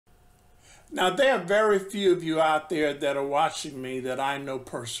Now, there are very few of you out there that are watching me that I know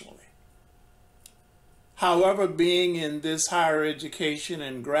personally. However, being in this higher education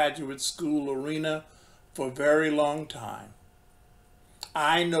and graduate school arena for a very long time,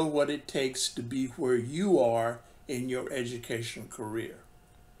 I know what it takes to be where you are in your education career.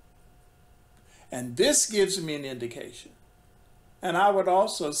 And this gives me an indication, and I would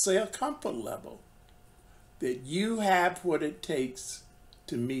also say a comfort level, that you have what it takes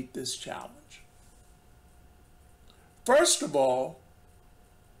to meet this challenge. First of all,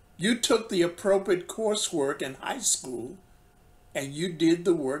 you took the appropriate coursework in high school and you did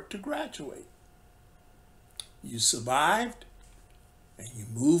the work to graduate. You survived and you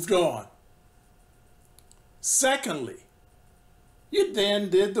moved on. Secondly, you then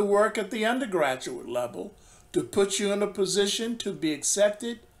did the work at the undergraduate level to put you in a position to be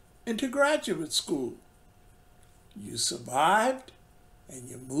accepted into graduate school. You survived and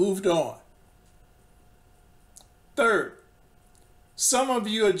you moved on. Third, some of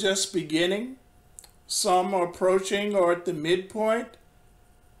you are just beginning, some are approaching or at the midpoint,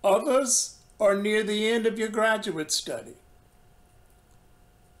 others are near the end of your graduate study.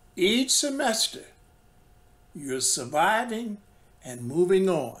 Each semester, you're surviving and moving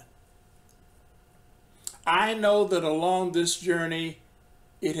on. I know that along this journey,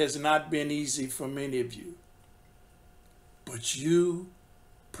 it has not been easy for many of you, but you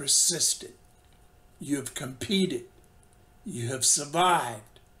persisted. You have competed, you have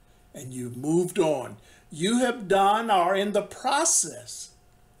survived, and you've moved on. You have done or are in the process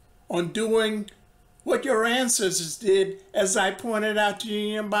on doing what your ancestors did, as I pointed out to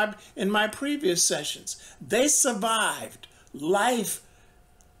you in my previous sessions. They survived life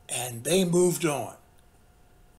and they moved on.